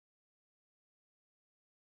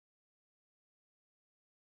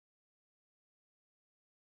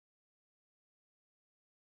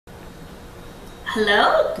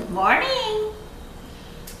Hello, good morning.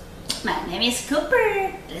 My name is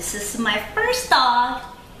Cooper. This is my first dog,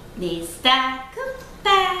 Mr.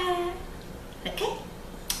 Cooper. Okay?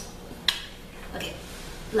 Okay,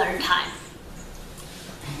 learn time.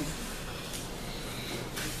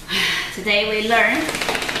 Today we learn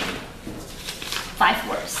 5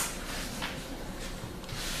 words.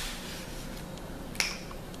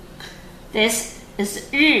 This is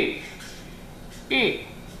日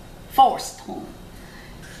fourth tone.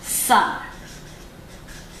 Sun.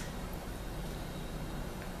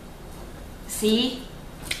 See,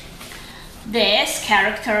 this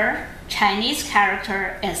character, Chinese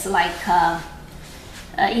character, is like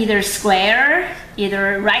either square,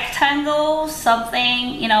 either rectangle,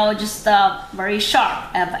 something, you know, just very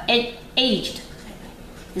sharp, aged.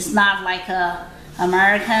 It's not like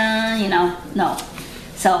American, you know, no.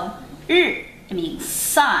 So, 日 it means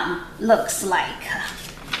sun, looks like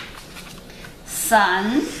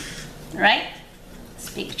sun, right? This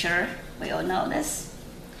picture, we all know this.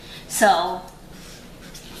 So,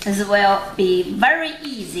 this will be very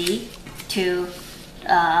easy to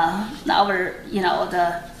our, you know,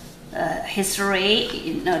 the history,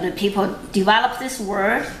 you know, the people developed this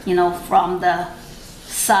word, you know, from the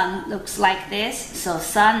sun looks like this. So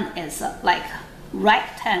sun is like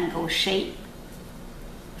rectangle shape.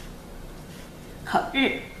 可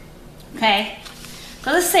日 okay,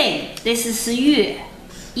 so the same. This is 月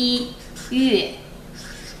月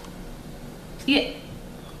月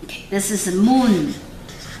okay, this is moon.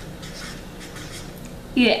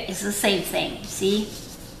 月 is the same thing. See,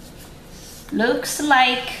 looks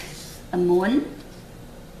like a moon.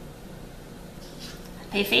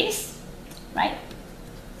 Pay face, right?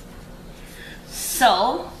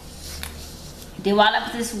 So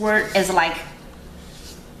develop this word as like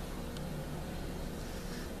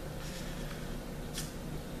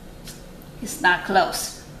it's not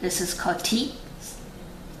close. This is called T.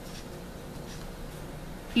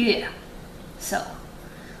 月 so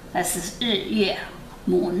this is 日月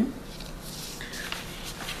moon.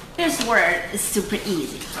 This word is super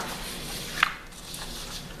easy.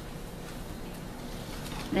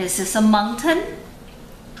 This is a mountain.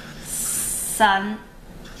 Sun.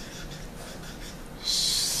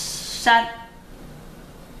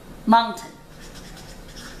 Mountain.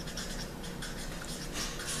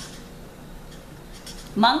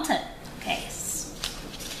 Mountain. Okay.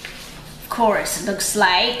 Of course, looks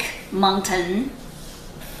like mountain.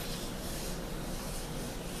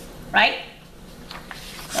 Right?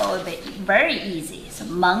 So it will be very easy. So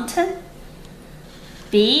mountain,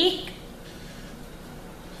 big,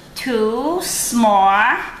 too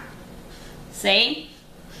small. See?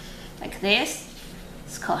 Like this.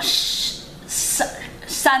 It's called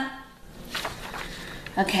sun.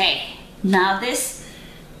 Okay. Now this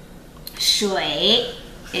水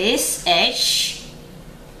is H.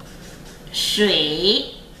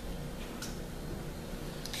 水.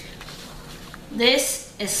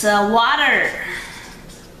 This is water.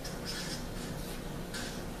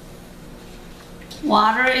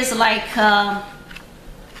 Water is like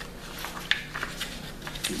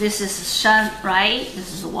this is sun, right?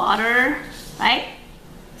 This is water, right?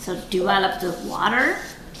 So develop the water.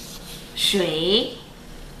 水.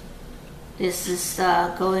 This is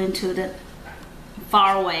going to the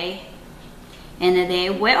far away, and they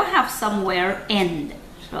will have somewhere end.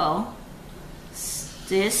 So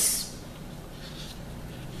this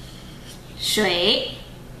水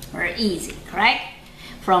very easy, correct?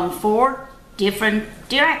 From 4 different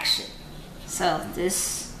directions. So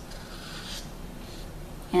this,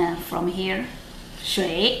 and from here,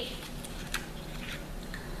 水.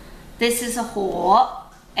 This is a 火,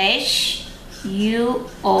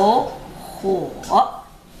 H-U-O, 火.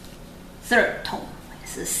 Third tone,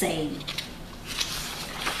 it's the same.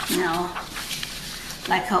 You know,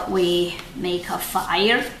 like we make a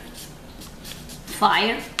fire,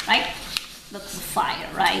 right? Looks fire,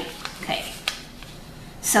 right? Okay.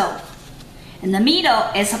 So, in the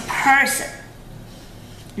middle is a person.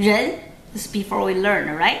 人 this is before we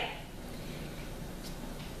learn, right?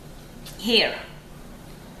 Here.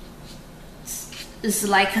 It's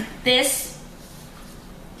like this.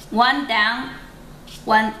 One down,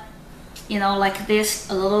 one, you know, like this,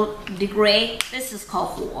 a little degree. This is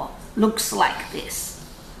called 火. Looks like this.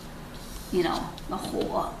 You know, the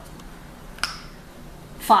火.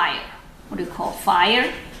 Fire. What do you call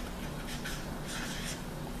fire?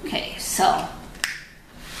 Okay, so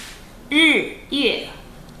日月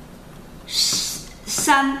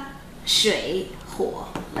山水火.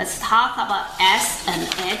 Let's talk about S and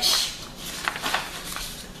H.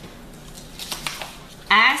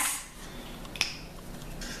 S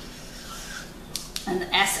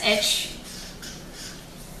and sh.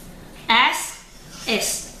 S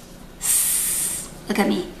is look at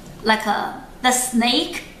me, like the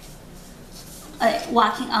snake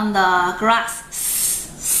walking on the grass.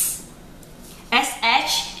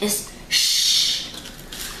 Sh is sh.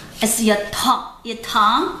 It's your tongue. Your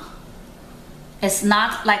tongue is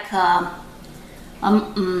not like the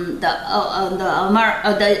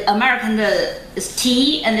American is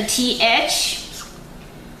T and the TH.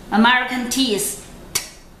 American T is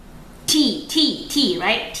T,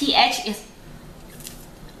 right? TH is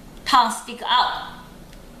tongue stick out.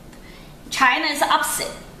 China is the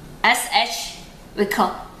opposite. SH we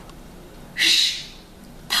call sh.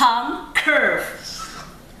 Tongue curve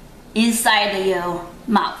inside your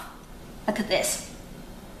mouth. Look at this.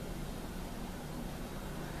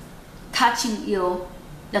 Touching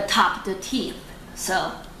the top of the teeth.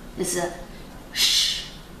 So it's a sh.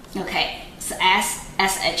 Okay, it's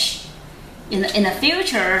SH. In the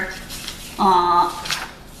future,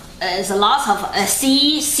 there's a lot of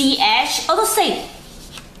C, CH, all the same.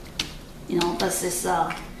 You know, this is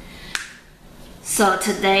so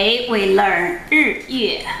today we learn 日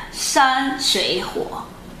月山水火.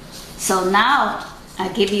 So now I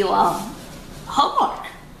give you a homework.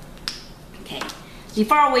 Okay.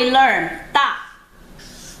 Before we learn 大,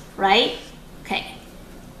 right? Okay.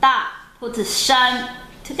 大 put 山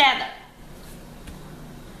together.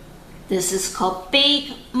 This is called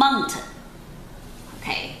big mountain.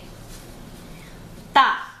 Okay.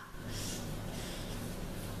 大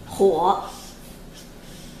火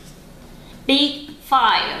big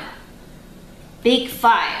fire. Big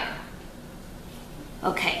fire.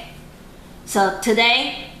 Okay. So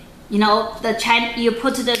today, you know, you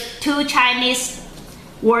put the two Chinese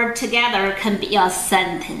words together can be a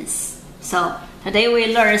sentence. So today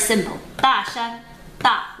we learn simple. 大山,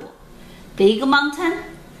大火. Big mountain,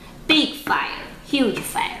 big fire, huge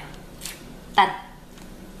fire. Done.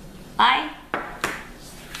 Bye.